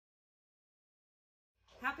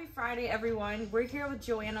Happy Friday, everyone. We're here with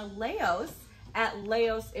Joanna Leos at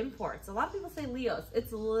Leos Imports. A lot of people say Leos.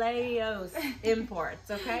 It's Leos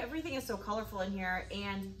Imports, okay? Everything is so colorful in here,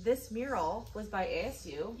 and this mural was by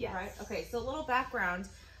ASU, yes. Right? Okay, so a little background.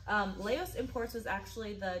 Leos Imports was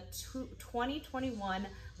actually the 2021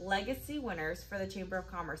 Legacy winners for the Chamber of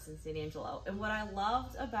Commerce in San Angelo. And what I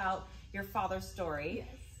loved about your father's story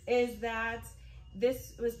is that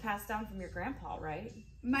this was passed down from your grandpa, right?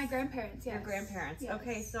 My grandparents, yes. Your grandparents. Yes.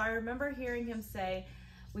 Okay, so I remember hearing him say,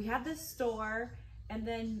 we had this store and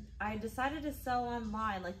then I decided to sell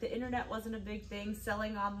online. Like the internet wasn't a big thing,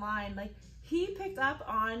 selling online. Like he picked up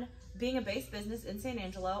on being a base business in San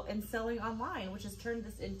Angelo and selling online, which has turned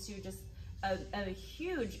this into just a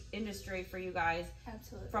huge industry for you guys.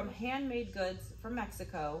 Absolutely. From handmade goods from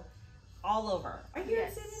Mexico all over. Are you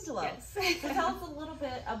in San Angelo? Yes. So tell us a little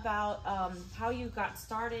bit about how you got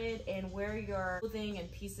started and where your clothing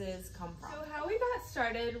and pieces come from. So how we got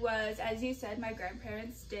started was, as you said, my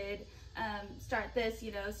grandparents did start this,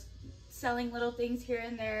 you know, selling little things here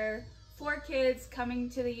and there. 4 kids coming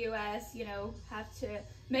to the U.S., you know, have to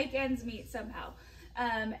make ends meet somehow.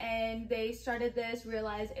 And they started this,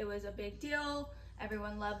 realized it was a big deal.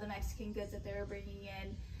 Everyone loved the Mexican goods that they were bringing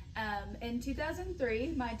in. In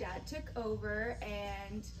 2003, my dad took over,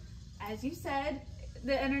 and as you said,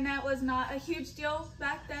 the internet was not a huge deal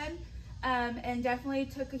back then, and definitely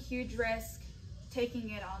took a huge risk taking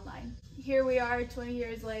it online. Here we are 20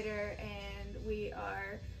 years later, and we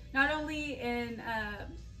are not only in a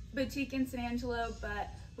boutique in San Angelo, but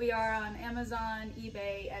we are on Amazon,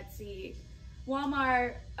 eBay, Etsy,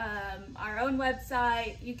 Walmart, our own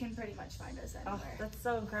website. You can pretty much find us anywhere. Oh, that's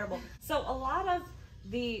so incredible. So a lot of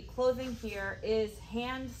the clothing here is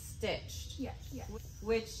hand stitched. Yes, yes.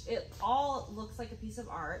 Which it all looks like a piece of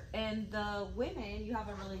art, and the women you have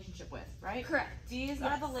a relationship with, right? Correct. These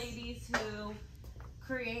are the ladies who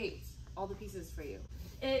create all the pieces for you.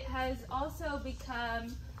 It has also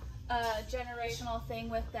become a generational thing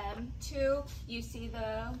with them too. You see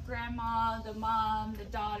the grandma, the mom, the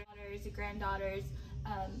daughters, the granddaughters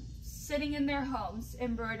sitting in their homes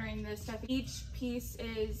embroidering this stuff. Each piece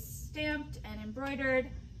is stamped and embroidered,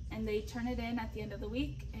 and they turn it in at the end of the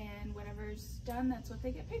week, and whatever's done, that's what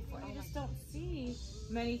they get paid for. You just don't see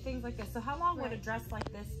many things like this. So how long would a dress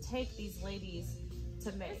like this take these ladies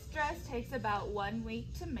to make? This dress takes about 1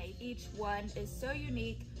 week to make. Each one is so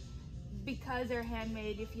unique because they're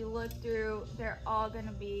handmade. If you look through, they're all going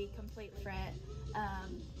to be completely different.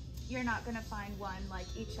 You're not going to find one like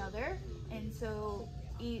each other, and so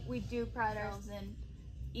we do pride ourselves in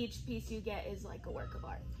each piece you get is like a work of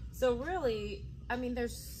art. So really, I mean,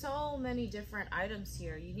 there's so many different items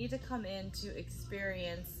here. You need to come in to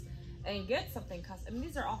experience and get something custom. I mean,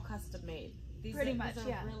 these are all custom made. These are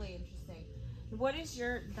really interesting. What is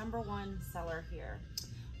your #1 seller here?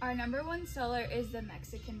 Our #1 seller is the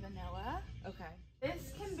Mexican vanilla. Okay.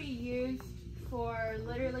 This can be used for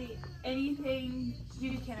literally anything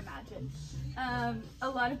you can imagine. A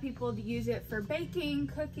lot of people use it for baking,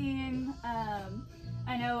 cooking.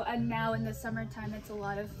 I know now in the summertime it's a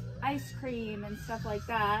lot of ice cream and stuff like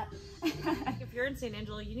that. If you're in San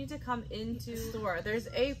Angelo, you need to come into the store. There's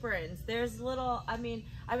aprons, there's little, I mean,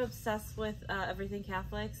 I'm obsessed with everything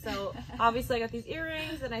Catholic, so obviously I got these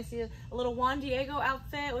earrings, and I see a little Juan Diego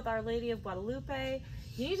outfit with Our Lady of Guadalupe.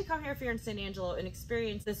 You need to come here if you're in San Angelo and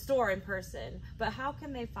experience the store in person. But how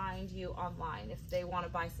can they find you online if they want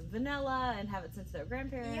to buy some vanilla and have it sent to their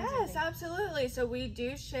grandparents? Yes, absolutely. So we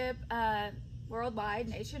do ship worldwide,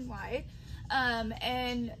 nationwide.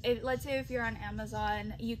 And let's say if you're on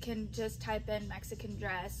Amazon, you can just type in Mexican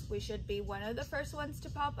dress. We should be one of the first ones to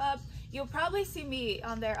pop up. You'll probably see me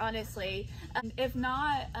on there, honestly. If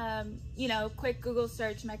not, you know, quick Google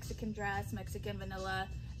search Mexican dress, Mexican vanilla.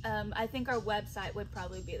 I think our website would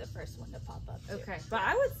probably be the first one to pop up too. Okay, but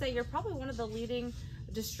I would say you're probably one of the leading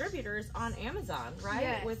distributors on Amazon, right?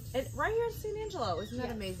 Yes. With it right here in San Angelo. Isn't that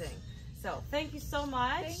amazing? So thank you so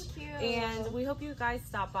much. Thank you. And we hope you guys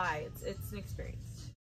stop by. It's an experience.